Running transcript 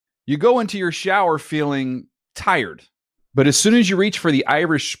You go into your shower feeling tired, but as soon as you reach for the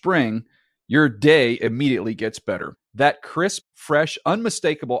Irish Spring, your day immediately gets better. That crisp, fresh,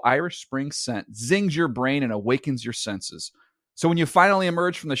 unmistakable Irish Spring scent zings your brain and awakens your senses. So when you finally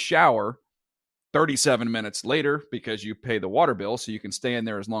emerge from the shower 37 minutes later, because you pay the water bill so you can stay in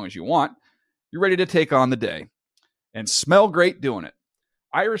there as long as you want, you're ready to take on the day and smell great doing it.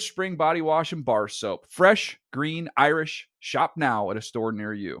 Irish Spring Body Wash and Bar Soap. Fresh, green, Irish. Shop now at a store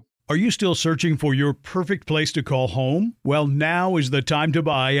near you. Are you still searching for your perfect place to call home? Well, now is the time to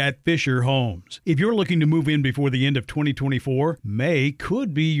buy at Fisher Homes. If you're looking to move in before the end of 2024, May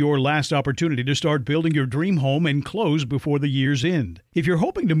could be your last opportunity to start building your dream home and close before the year's end. If you're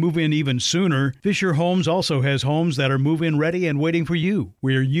hoping to move in even sooner, Fisher Homes also has homes that are move-in ready and waiting for you,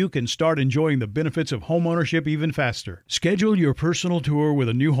 where you can start enjoying the benefits of homeownership even faster. Schedule your personal tour with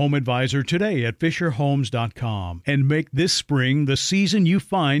a new home advisor today at FisherHomes.com and make this spring the season you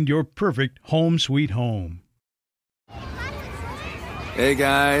find your perfect home sweet home. Hey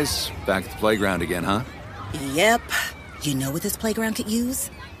guys, back at the playground again, huh? Yep. You know what this playground could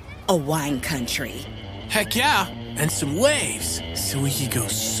use? A wine country. Heck yeah, and some waves so we could go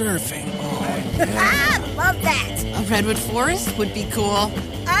surfing. Oh, yeah. Love that. A redwood forest would be cool.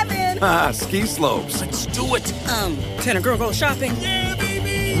 I'm in. Ski slopes. Let's do it. Can a girl go shopping? Yeah,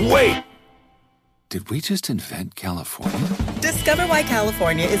 baby. Wait. Did we just invent California? Discover why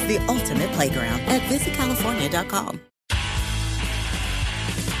California is the ultimate playground at visitcalifornia.com.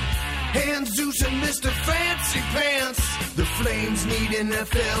 And Zeus and Mr. Fancy Pants. The Flames need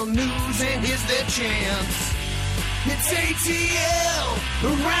NFL news, and here's their chance. It's ATL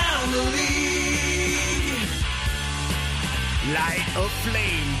around the league. Light a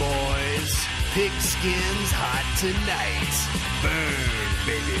flame, boys. Pigskins hot tonight. Burn,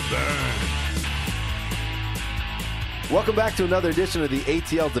 baby, burn. Welcome back to another edition of the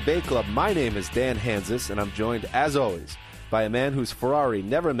ATL Debate Club. My name is Dan Hansis, and I'm joined, as always, by a man whose Ferrari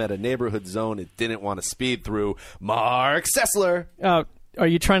never met a neighborhood zone it didn't want to speed through, Mark Sessler. Are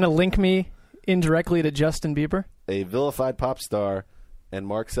you trying to link me indirectly to Justin Bieber? A vilified pop star and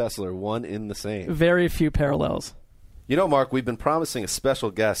Mark Sessler, one in the same. Very few parallels. You know, Mark, we've been promising a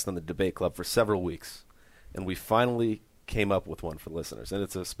special guest on the Debate Club for several weeks, and we finally came up with one for listeners, and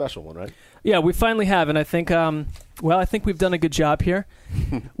it's a special one, right? Yeah, we finally have, and I think, I think we've done a good job here.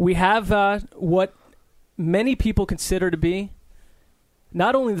 We have what many people consider to be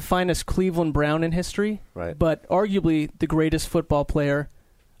not only the finest Cleveland Brown in history, right, but arguably the greatest football player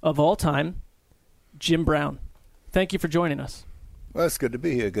of all time, Jim Brown. Thank you for joining us. Well, it's good to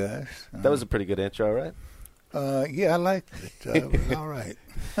be here, guys. That was a pretty good intro, right? Yeah, I liked it. It was all right.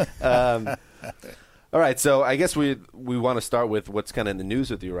 All right, so I guess we want to start with what's kind of in the news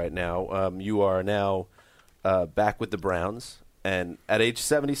with you right now. You are now back with the Browns, and at age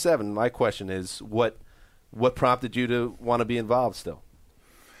 77, my question is, what prompted you to want to be involved still?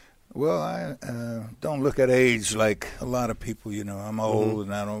 Well, I don't look at age like a lot of people. You know, I'm old,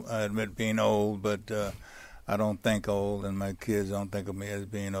 and I admit being old, but I don't think old, and my kids don't think of me as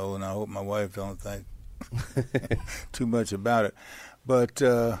being old, and I hope my wife don't think too much about it. But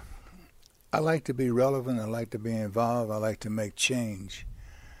I like to be relevant. I like to be involved. I like to make change.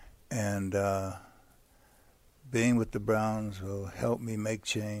 And being with the Browns will help me make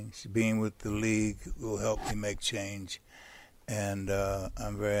change. Being with the league will help me make change. And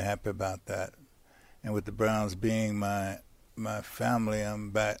I'm very happy about that. And with the Browns being my family,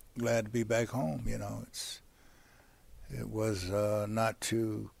 I'm glad to be back home. You know, it was not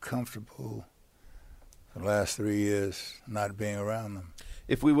too comfortable the last 3 years not being around them.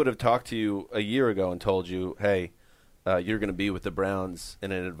 If we would have talked to you a year ago and told you, hey, you're going to be with the Browns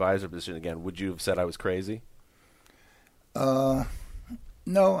in an advisor position again, would you have said I was crazy? No,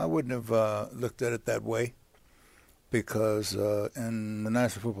 I wouldn't have looked at it that way, because in the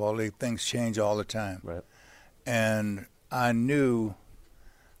National Football League, things change all the time. Right. And I knew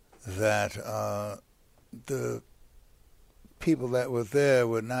that the people that were there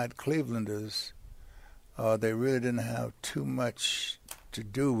were not Clevelanders. They really didn't have too much to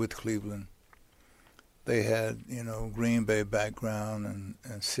do with Cleveland. They had, Green Bay background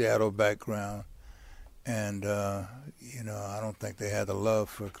and Seattle background. And, I don't think they had the love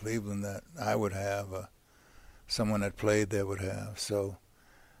for Cleveland that I would have, someone that played there would have. So,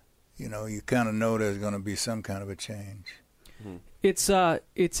 you kind of know there's going to be some kind of a change. Mm-hmm.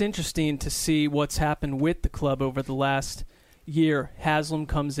 It's interesting to see what's happened with the club over the last year. Haslam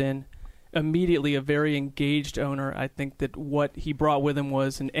comes in, immediately a very engaged owner. I think that what he brought with him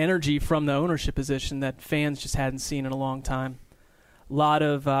was an energy from the ownership position that fans just hadn't seen in a long time. A lot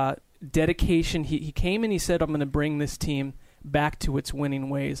of dedication. He came and he said, I'm going to bring this team back to its winning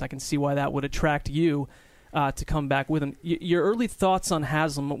ways. I can see why that would attract you to come back with him. Your early thoughts on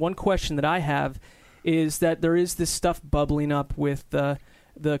Haslam. One question that I have is that there is this stuff bubbling up with the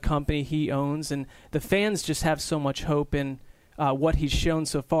company he owns, and the fans just have so much hope in what he's shown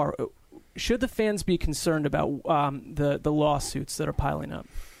so far. Should the fans be concerned about the lawsuits that are piling up?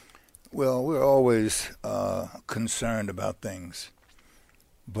 Well, we're always concerned about things,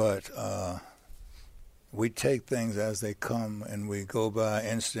 but we take things as they come, and we go by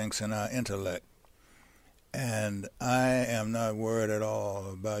instincts and our intellect. And I am not worried at all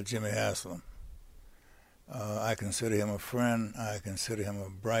about Jimmy Haslam. I consider him a friend. I consider him a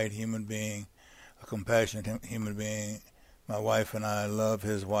bright human being, a compassionate human being. My wife and I love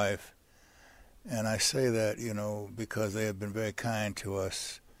his wife. And I say that, because they have been very kind to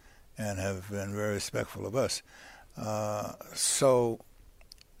us and have been very respectful of us. So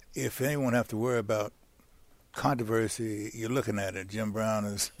if anyone have to worry about controversy, you're looking at it. Jim Brown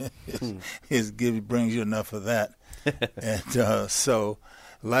brings you enough of that. And so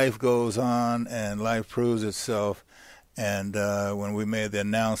life goes on, and life proves itself. And when we made the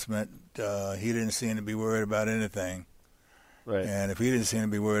announcement, he didn't seem to be worried about anything. Right. And if he didn't seem to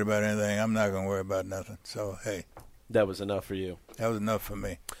be worried about anything, I'm not going to worry about nothing. So, hey. That was enough for you. That was enough for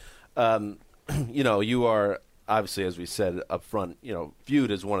me. You are, obviously, as we said up front,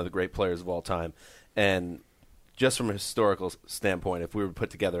 viewed as one of the great players of all time. And just from a historical standpoint, if we were to put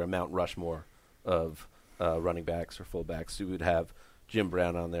together a Mount Rushmore of running backs or fullbacks, you would have Jim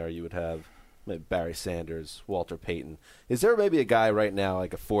Brown on there. You would have maybe Barry Sanders, Walter Payton. Is there maybe a guy right now,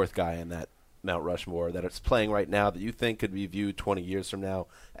 like a fourth guy in that Mount Rushmore that it's playing right now that you think could be viewed 20 years from now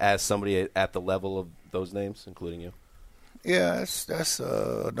as somebody at the level of those names, including you? Yeah, that's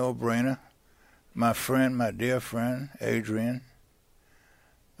a no-brainer. My dear friend, Adrian,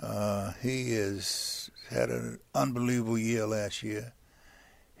 he has had an unbelievable year last year.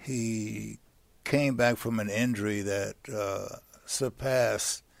 He came back from an injury that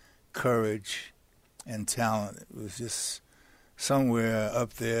surpassed courage and talent. It was just somewhere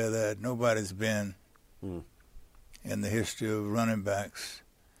up there that nobody's been in the history of running backs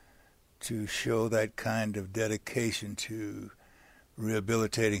to show that kind of dedication to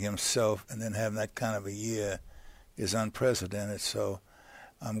rehabilitating himself and then having that kind of a year is unprecedented. So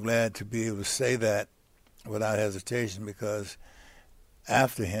I'm glad to be able to say that without hesitation, because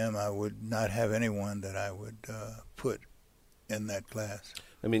after him I would not have anyone that I would put in that class.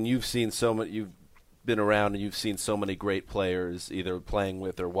 I mean, you've been around and you've seen so many great players either playing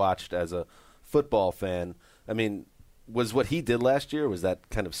with or watched as a football fan. I mean, was what he did last year, was that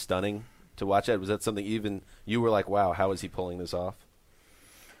kind of stunning to watch that? Was that something even you were like, wow, how is he pulling this off?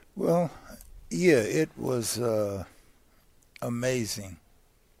 Well, yeah, it was amazing,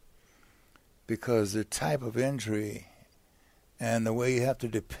 because the type of injury and the way you have to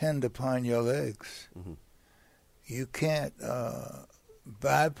depend upon your legs, you can't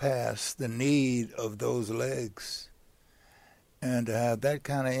bypass the need of those legs. And to have that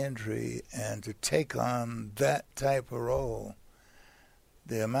kind of injury and to take on that type of role,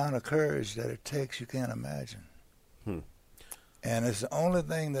 the amount of courage that it takes, you can't imagine. And it's the only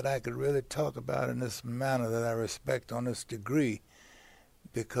thing that I could really talk about in this manner that I respect on this degree,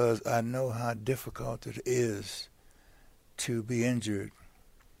 because I know how difficult it is to be injured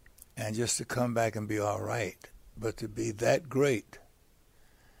and just to come back and be all right. But to be that great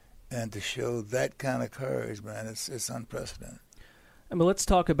and to show that kind of courage, man, it's unprecedented. I mean, let's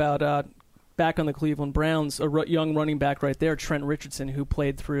talk about back on the Cleveland Browns, a young running back right there, Trent Richardson, who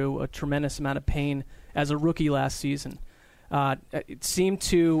played through a tremendous amount of pain as a rookie last season. It seemed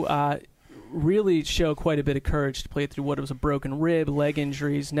to really show quite a bit of courage to play through what was a broken rib, leg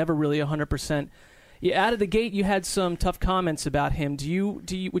injuries, never really 100%. Out of the gate, you had some tough comments about him. Would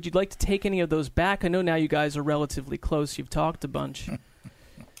you like to take any of those back? I know now you guys are relatively close. You've talked a bunch.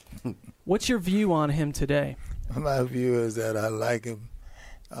 What's your view on him today? My view is that I like him.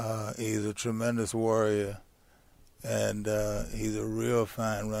 He's a tremendous warrior, and he's a real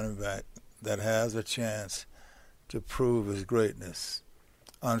fine running back that has a chance to prove his greatness.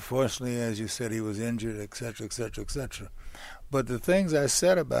 Unfortunately, as you said, he was injured, etc., etc., etc. But the things I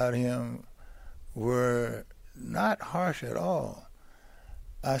said about him were not harsh at all.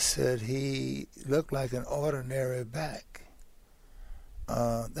 I said he looked like an ordinary back.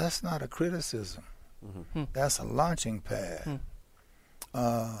 That's not a criticism. That's a launching pad.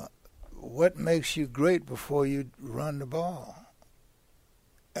 What makes you great before you run the ball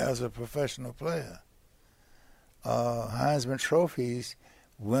as a professional player? Heisman trophies,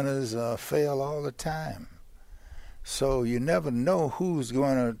 winners fail all the time. So you never know who's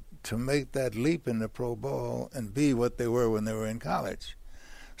going to to make that leap in the pro ball and be what they were when they were in college.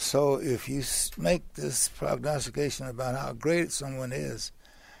 So if you make this prognostication about how great someone is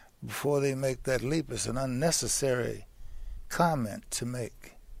before they make that leap, it's an unnecessary comment to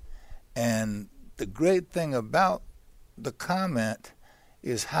make. And the great thing about the comment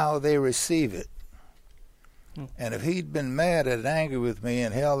is how they receive it. And if he'd been mad and angry with me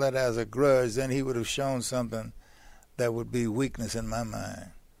and held that as a grudge, then he would have shown something that would be weakness in my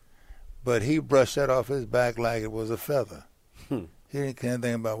mind. But he brushed that off his back like it was a feather. He didn't care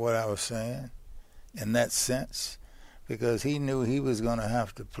anything about what I was saying in that sense, because he knew he was going to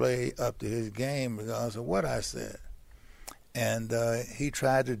have to play up to his game regardless of what I said. And he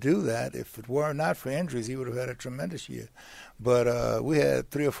tried to do that. If it were not for injuries, he would have had a tremendous year. But we had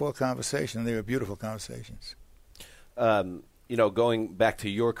 3 or 4 conversations. They were beautiful conversations. Going back to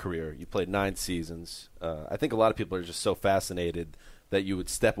your career, you played 9 seasons. I think a lot of people are just so fascinated that you would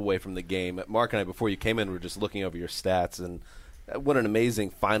step away from the game. Mark and I, before you came in, were just looking over your stats, and what an amazing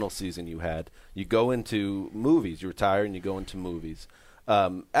final season you had. You go into movies. You retire, and you go into movies.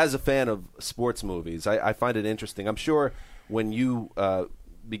 As a fan of sports movies, I find it interesting. I'm sure when you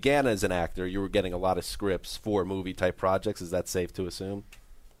began as an actor, you were getting a lot of scripts for movie-type projects. Is that safe to assume?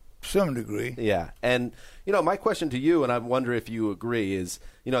 Some degree. Yeah. And, my question to you, and I wonder if you agree, is,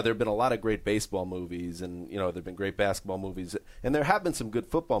 there have been a lot of great baseball movies and, there have been great basketball movies, and there have been some good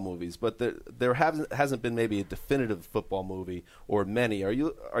football movies, but there hasn't been maybe a definitive football movie or many. Are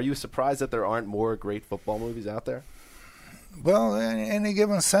you surprised that there aren't more great football movies out there? Well, Any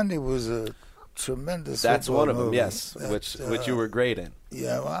Given Sunday was a tremendous That's football one of them, movie. yes, which you were great in.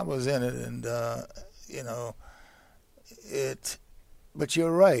 Yeah, well, I was in it, and, But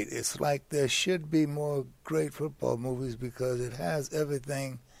you're right. It's like there should be more great football movies because it has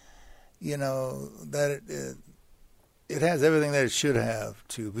everything, that it has everything that it should have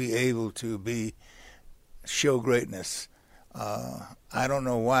to be able to show greatness. I don't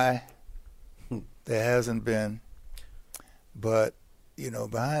know why there hasn't been, but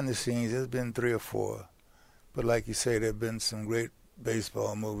behind the scenes there's been 3 or 4. But like you say, there've been some great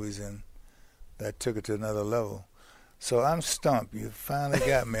baseball movies and that took it to another level. So I'm stumped. You finally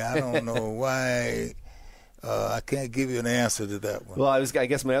got me. I don't know why. I can't give you an answer to that one. Well, I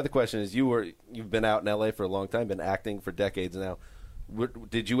guess my other question is, you've been out in L.A. for a long time, been acting for decades now.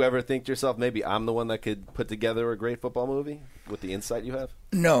 Did you ever think to yourself, maybe I'm the one that could put together a great football movie with the insight you have?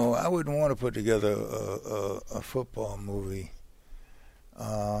 No, I wouldn't want to put together a football movie.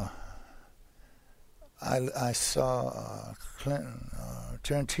 I saw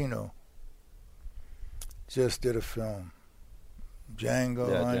Tarantino just did a film, Django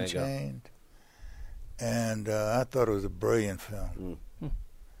Unchained, and I thought it was a brilliant film.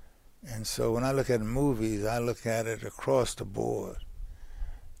 And so when I look at movies, I look at it across the board.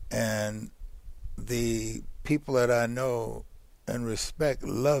 And the people that I know and respect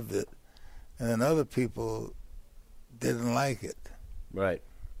loved it, and then other people didn't like it. Right.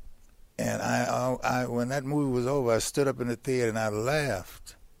 And I when that movie was over, I stood up in the theater and I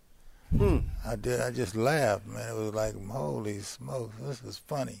laughed. I did. I just laughed, man. It was like, holy smokes, this is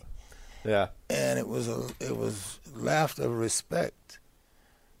funny. Yeah. And it was laughter of respect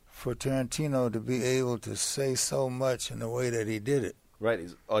for Tarantino to be able to say so much in the way that he did it. Right.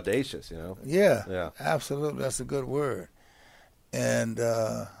 He's audacious, Yeah. Absolutely. That's a good word. And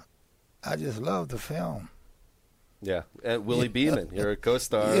I just love the film. Yeah, and Willie Beeman, you're a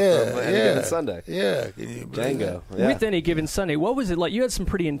co-star from Any Given Sunday. Yeah, Django. Yeah. With Any Given Sunday, what was it like? You had some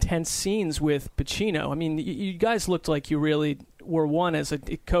pretty intense scenes with Pacino. I mean, you guys looked like you really were one as a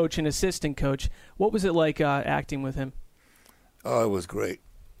coach and assistant coach. What was it like acting with him? Oh, it was great.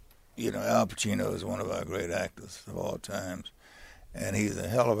 Al Pacino is one of our great actors of all times, and he's a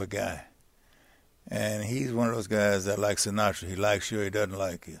hell of a guy. And he's one of those guys that, like Sinatra, he likes you or he doesn't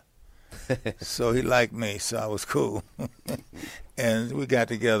like you. So he liked me, so I was cool. And we got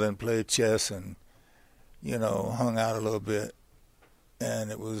together and played chess and, hung out a little bit.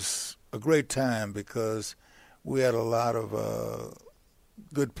 And it was a great time because we had a lot of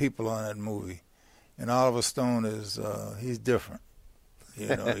good people on that movie. And Oliver Stone is, he's different. He's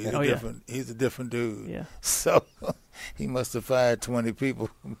a different dude. Yeah. So he must have fired 20 people.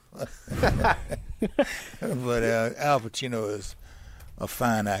 But Al Pacino is a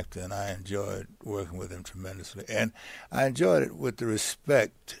fine actor, and I enjoyed working with him tremendously. And I enjoyed it with the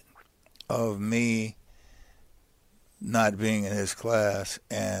respect of me not being in his class,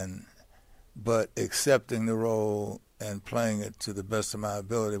 but accepting the role and playing it to the best of my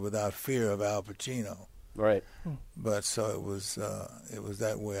ability without fear of Al Pacino. Right. But so it was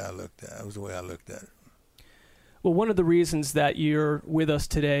that way I looked at it. It was the way I looked at it. Well, one of the reasons that you're with us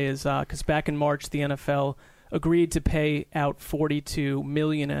today is because back in March, the NFL agreed to pay out $42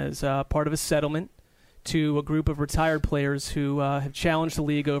 million as part of a settlement to a group of retired players who have challenged the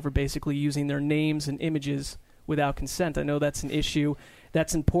league over basically using their names and images without consent. I know that's an issue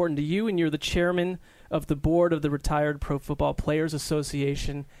that's important to you, and you're the chairman of the board of the Retired Pro Football Players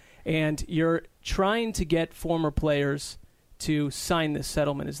Association, and you're trying to get former players to sign this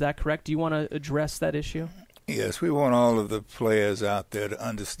settlement. Is that correct? Do you want to address that issue? Yes, we want all of the players out there to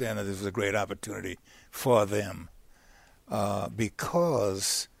understand that this is a great opportunity for them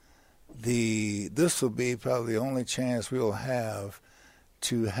because this will be probably the only chance we'll have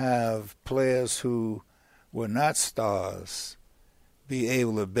to have players who were not stars be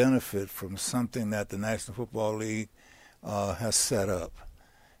able to benefit from something that the National Football League has set up.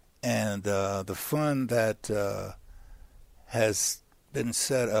 And the fund that has been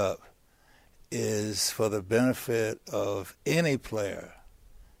set up is for the benefit of any player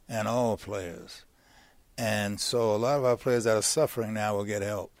and all players. And so a lot of our players that are suffering now will get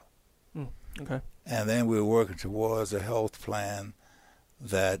help. Okay. And then we're working towards a health plan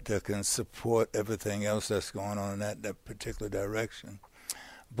that can support everything else that's going on in that particular direction.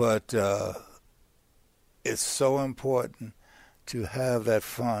 But it's so important to have that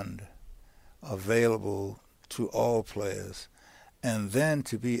fund available to all players, and then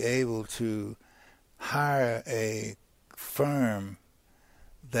to be able to hire a firm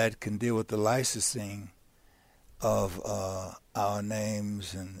that can deal with the licensing of our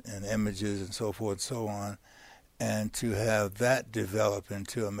names and images and so forth and so on, and to have that develop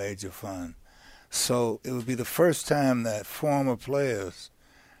into a major fund. So it would be the first time that former players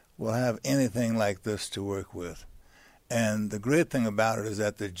will have anything like this to work with. And the great thing about it is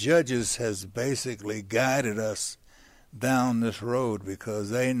that the judges has basically guided us down this road because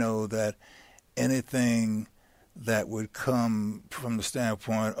they know that anything that would come from the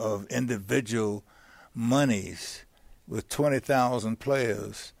standpoint of individual monies with 20,000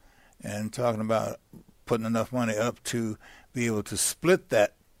 players and talking about putting enough money up to be able to split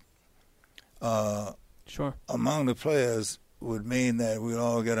that sure among the players would mean that we'd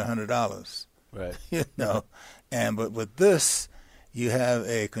all get $100. Right. You know, but with this, you have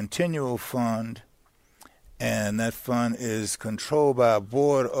a continual fund, and that fund is controlled by a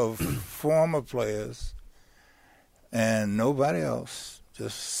board of former players and nobody else.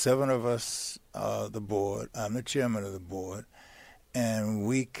 Just 7 of us are the board. I'm the chairman of the board, and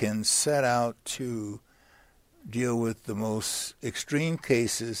we can set out to deal with the most extreme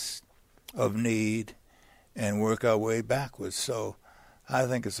cases of need and work our way backwards. So I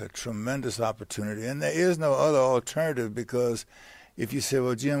think it's a tremendous opportunity. And there is no other alternative, because if you say,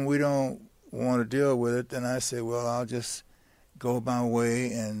 well, Jim, we don't want to deal with it, then I say, well, I'll just go my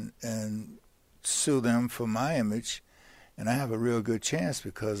way and sue them for my image. And I have a real good chance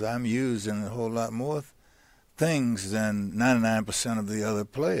because I'm used in a whole lot more things than 99% of the other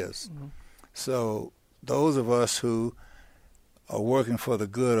players. Mm-hmm. So those of us who are working for the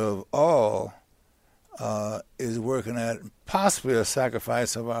good of all is working at possibly a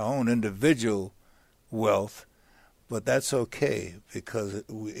sacrifice of our own individual wealth, but that's okay because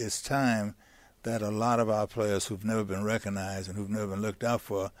it's time that a lot of our players who've never been recognized and who've never been looked out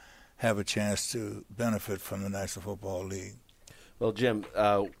for have a chance to benefit from the National Football League. Well, Jim,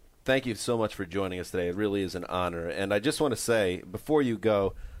 thank you so much for joining us today. It really is an honor. And I just want to say, before you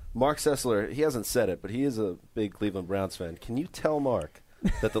go, Mark Sessler, he hasn't said it, but he is a big Cleveland Browns fan. Can you tell Mark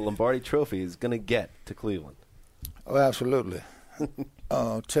that the Lombardi Trophy is going to get to Cleveland? Oh, absolutely.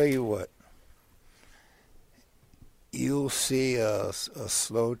 I'll tell you what. You'll see a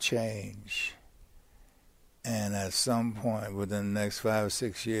slow change. And at some point within the next 5 or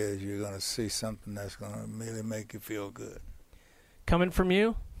 6 years, you're going to see something that's going to really make you feel good. Coming from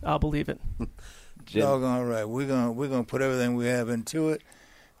you, I'll believe it. Doggone right. We're going to put everything we have into it,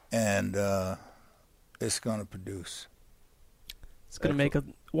 and it's going to produce. It's going to make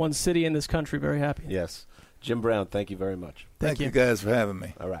one city in this country very happy. Yes. Jim Brown, thank you very much. Thank you guys for having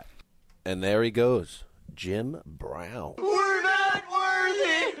me. All right. And there he goes, Jim Brown. We're not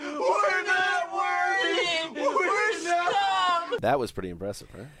worthy! We're not worthy! We're scum! That was pretty impressive,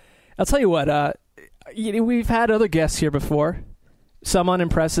 right? I'll tell you what, we've had other guests here before, some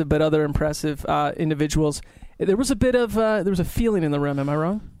unimpressive but other impressive individuals. There was a bit of there was a feeling in the room, am I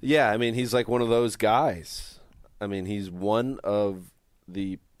wrong? Yeah, I mean, he's like one of those guys. I mean, he's one of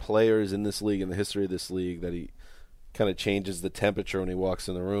the players in this league, in the history of this league, that he kind of changes the temperature when he walks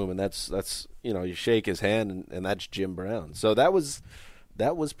in the room, and that's you shake his hand, and that's Jim Brown. So that was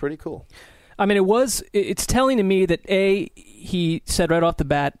pretty cool. I mean, it's telling to me that he said right off the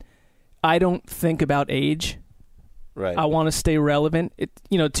bat, I don't think about age Right. I want to stay relevant.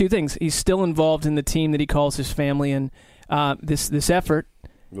 Two things. He's still involved in the team that he calls his family, and this effort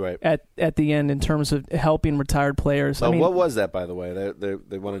right at the end in terms of helping retired players. What was that, by the way?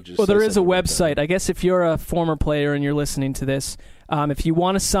 They wanted to. Well, there is a website. I guess if you're a former player and you're listening to this, if you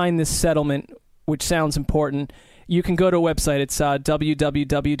want to sign this settlement, which sounds important, you can go to a website. It's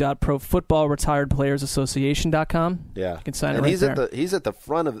www.profootballretiredplayersassociation.com. Yeah, you can sign and it right there. He's at the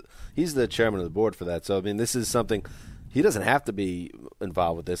front of. He's the chairman of the board for that. So I mean, this is something. He doesn't have to be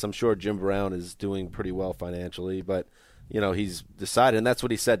involved with this. I'm sure Jim Brown is doing pretty well financially, but he's decided, and that's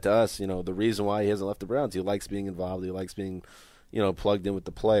what he said to us. The reason why he hasn't left the Browns, he likes being involved. He likes being, plugged in with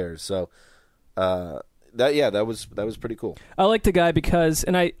the players. So. That was pretty cool. I like the guy because,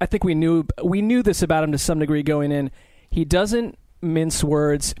 and I think we knew this about him to some degree going in. He doesn't mince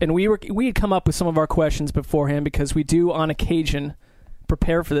words, and we had come up with some of our questions beforehand because we do on occasion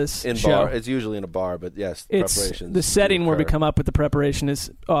prepare for this show. Bar, it's usually in a bar, but yes, preparation. The setting where we come up with the preparation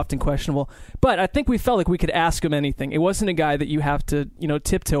is often questionable. But I think we felt like we could ask him anything. It wasn't a guy that you have to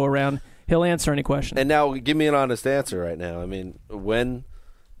tiptoe around. He'll answer any question. And now, give me an honest answer right now. I mean, when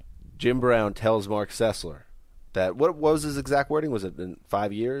Jim Brown tells Mark Sessler that what was his exact wording? Was it in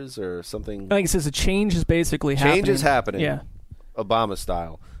 5 years or something? I think it says a change is basically happening. Change is happening, yeah, Obama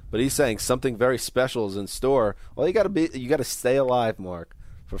style. But he's saying something very special is in store. Well, you got to stay alive, Mark,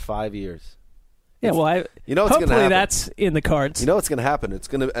 for 5 years. Yeah, well, what's going to hopefully happen. that's in the cards. You know what's going to happen? It's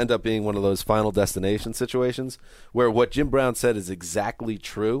going to end up being one of those Final Destination situations where what Jim Brown said is exactly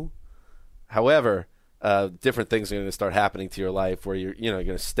true. However, different things are going to start happening to your life where you're going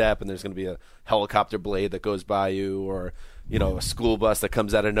to step and there's going to be a helicopter blade that goes by you, or a school bus that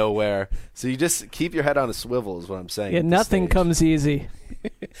comes out of nowhere. So you just keep your head on a swivel is what I'm saying. Yeah, nothing comes easy.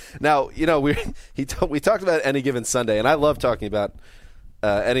 Now, we talked about Any Given Sunday, and I love talking about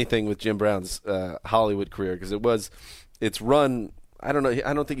anything with Jim Brown's Hollywood career because it's run. I don't know.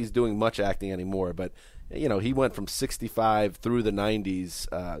 I don't think he's doing much acting anymore, but he went from 65 through the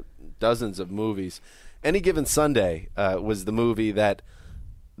 90s, dozens of movies. Any Given Sunday was the movie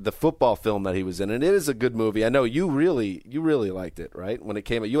the football film that he was in, and it is a good movie. I know you really liked it, right? When it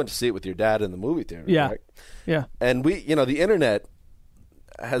came out, you went to see it with your dad in the movie theater, yeah, right? Yeah. And the internet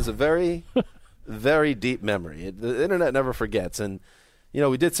has a very, very deep memory. The internet never forgets, and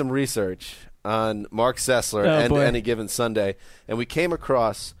we did some research on Mark Sessler and Any Given Sunday, and we came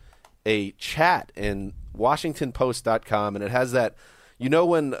across a chat in WashingtonPost.com, and it has that.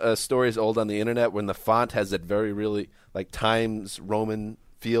 When a story is old on the internet, when the font has that very really like Times Roman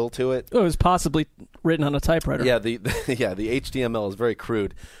feel to it. Oh, it was possibly written on a typewriter. Yeah, the HTML is very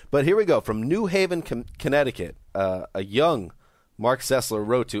crude. But here we go. From New Haven, Connecticut, a young Mark Sessler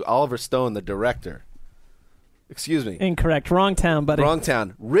wrote to Oliver Stone, the director. Excuse me. Incorrect. Wrong town, buddy. Wrong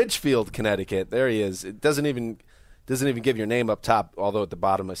town. Ridgefield, Connecticut. There he is. It doesn't even give your name up top, although at the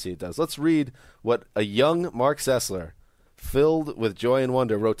bottom I see it does. Let's read what a young Mark Sessler, filled with joy and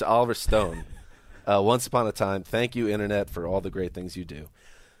wonder, wrote to Oliver Stone. Once upon a time, thank you, Internet, for all the great things you do.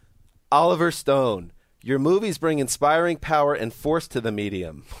 Oliver Stone, your movies bring inspiring power and force to the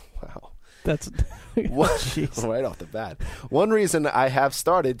medium. Wow. That's right off the bat. One reason I have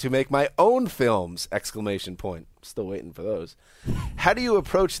started to make my own films! ! Still waiting for those. How do you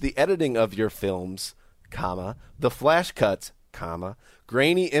approach the editing of your films, the flash cuts,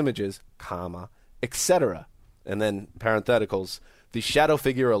 grainy images, etc.? And then parentheticals, the shadow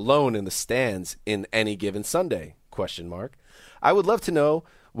figure alone in the stands in Any Given Sunday, ? I would love to know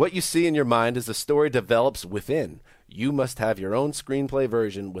what you see in your mind as the story develops within. You must have your own screenplay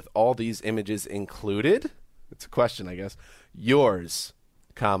version with all these images included? It's a question, I guess. Yours,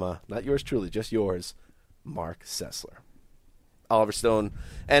 not yours truly, just yours, Mark Sessler. Oliver Stone.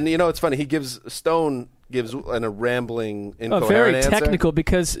 And it's funny, Stone gives a rambling, incoherent answer. Very technical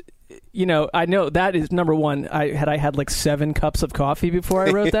because I know that is number one. I had like 7 cups of coffee before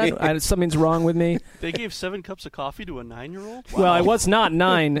I wrote that. Something's wrong with me. They gave 7 cups of coffee to a 9-year-old? Wow. Well, I was not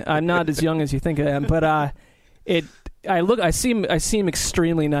 9. I'm not as young as you think I am. But I seem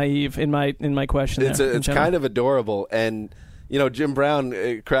extremely naive in my question. It's kind of adorable, and Jim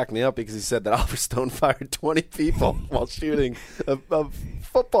Brown cracked me up because he said that Oliver Stone fired 20 people while shooting a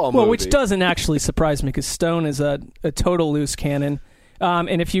football movie. Well, which doesn't actually surprise me because Stone is a total loose cannon.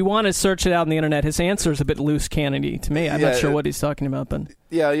 And if you want to search it out on the internet, his answer is a bit loose cannon-y to me. I'm not sure what he's talking about, but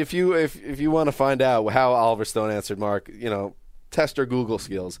yeah, if you want to find out how Oliver Stone answered Mark, test your Google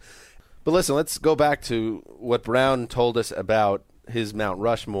skills. But listen, let's go back to what Brown told us about his Mount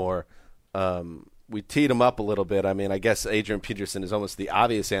Rushmore. We teed him up a little bit. I mean, I guess Adrian Peterson is almost the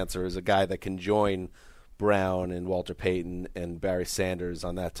obvious answer as a guy that can join Brown and Walter Payton and Barry Sanders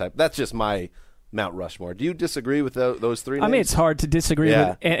on that type. That's just my Mount Rushmore. Do you disagree with those three names? I mean, it's hard to disagree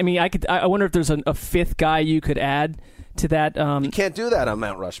Yeah. with. I mean, I wonder if there's a fifth guy you could add to that. You can't do that on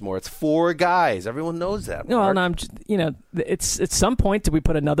Mount Rushmore. It's 4 guys. Everyone knows that. No, Mark. and I'm just, it's at some point, did we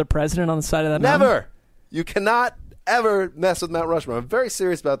put another president on the side of that mountain? Never. You cannot ever mess with Mount Rushmore. I'm very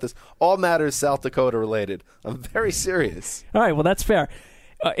serious about this. All matters South Dakota related. I'm very serious. All right, well, that's fair.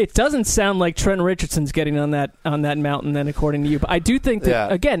 It doesn't sound like Trent Richardson's getting on that mountain, then, according to you. But I do think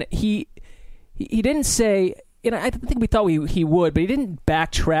that again, he didn't say. I think we thought he would, but he didn't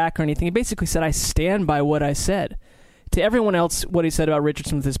backtrack or anything. He basically said, "I stand by what I said." To everyone else, what he said about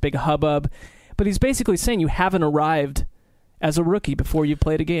Richardson with this big hubbub, but he's basically saying you haven't arrived as a rookie before you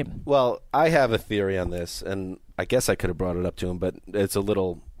played a game. Well, I have a theory on this, and I guess I could have brought it up to him, but it's a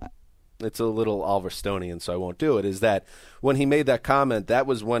little Oliver Stonian, so I won't do it. Is that when he made that comment, that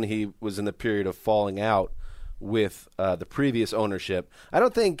was when he was in the period of falling out with the previous ownership. I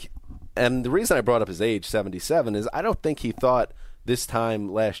don't think, and the reason I brought up his age, 77, is I don't think he thought this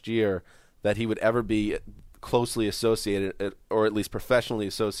time last year that he would ever be closely associated, or at least professionally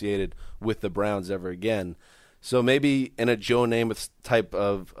associated, with the Browns ever again. So maybe in a Joe Namath type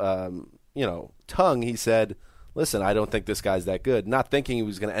of tongue, he said, listen, I don't think this guy's that good. Not thinking he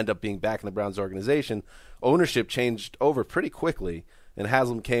was going to end up being back in the Browns organization. Ownership changed over pretty quickly, and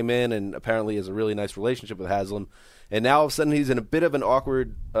Haslam came in and apparently has a really nice relationship with Haslam. And now all of a sudden he's in a bit of an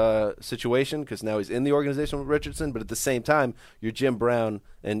awkward situation because now he's in the organization with Richardson, but at the same time, you're Jim Brown,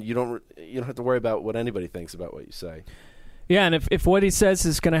 and you don't have to worry about what anybody thinks about what you say. Yeah, and if what he says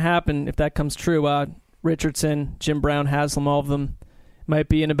is going to happen, if that comes true, Richardson, Jim Brown, Haslam, all of them might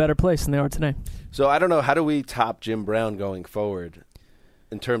be in a better place than they are today. So I don't know, how do we top Jim Brown going forward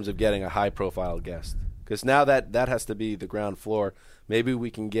in terms of getting a high-profile guest? Because now that has to be the ground floor. Maybe we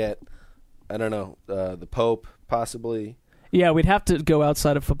can get, I don't know, the Pope possibly. Yeah, we'd have to go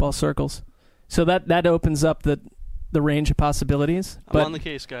outside of football circles. So that opens up the range of possibilities. I'm on the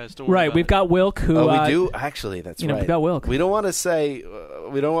case, guys. Don't worry right, about we've got Wilk, who... we do? Actually, that's right. We've got Wilk. We don't want to say,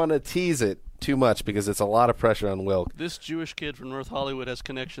 we don't want to tease it too much because it's a lot of pressure on Wilk. This Jewish kid from North Hollywood has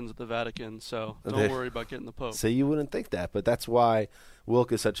connections at the Vatican, so don't worry about getting the Pope. So you wouldn't think that, but that's why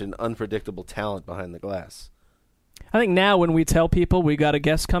Wilk is such an unpredictable talent behind the glass. I think now when we tell people we got a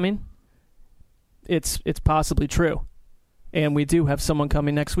guest coming, it's possibly true. And we do have someone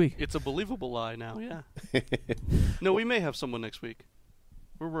coming next week. It's a believable lie now, yeah. No, we may have someone next week.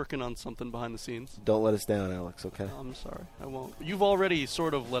 We're working on something behind the scenes. Don't let us down, Alex, okay? I'm sorry, I won't. You've already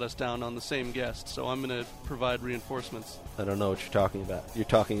sort of let us down on the same guest, so I'm going to provide reinforcements. I don't know what you're talking about. You're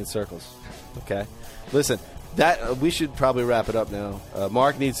talking in circles, okay? Listen, we should probably wrap it up now.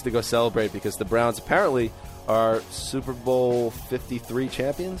 Mark needs to go celebrate because the Browns apparently are Super Bowl 53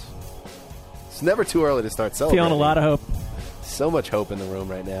 champions. It's never too early to start celebrating. Feeling a lot of hope. So much hope in the room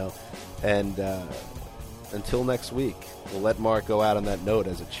right now. And until next week, we'll let Mark go out on that note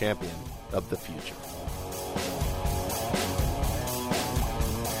as a champion of the future.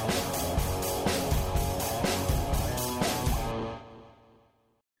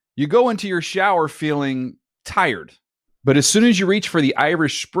 You go into your shower feeling tired, but as soon as you reach for the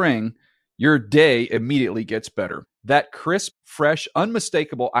Irish Spring, your day immediately gets better. That crisp, fresh,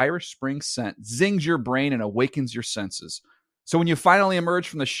 unmistakable Irish Spring scent zings your brain and awakens your senses. So when you finally emerge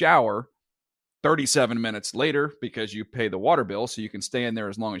from the shower 37 minutes later, because you pay the water bill so you can stay in there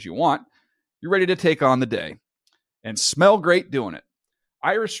as long as you want, you're ready to take on the day and smell great doing it.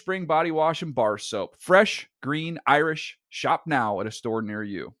 Irish Spring Body Wash and Bar Soap. Fresh, green, Irish. Shop now at a store near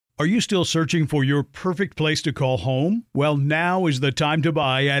you. Are you still searching for your perfect place to call home? Well, now is the time to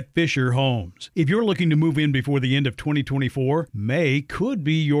buy at Fisher Homes. If you're looking to move in before the end of 2024, May could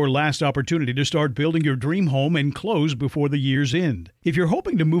be your last opportunity to start building your dream home and close before the year's end. If you're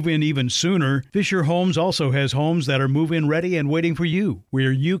hoping to move in even sooner, Fisher Homes also has homes that are move-in ready and waiting for you,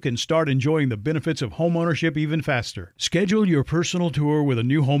 where you can start enjoying the benefits of homeownership even faster. Schedule your personal tour with a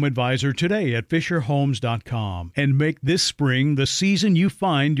new home advisor today at FisherHomes.com and make this spring the season you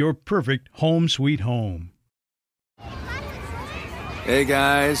find your perfect home sweet home. Hey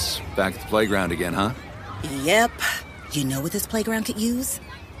guys, back at the playground again, huh? Yep. You know what this playground could use?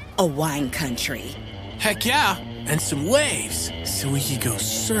 A wine country. Heck yeah, and some waves so we could go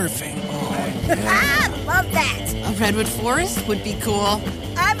surfing. Oh, Ah, love that. A redwood forest would be cool.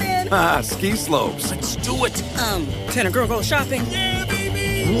 I'm in. Ah, ski slopes. let's do it. Can a girl go shopping? Yeah,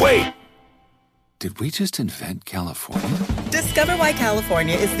 baby. Wait! Did we just invent California? Discover why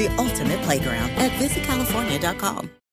California is the ultimate playground at visitcalifornia.com.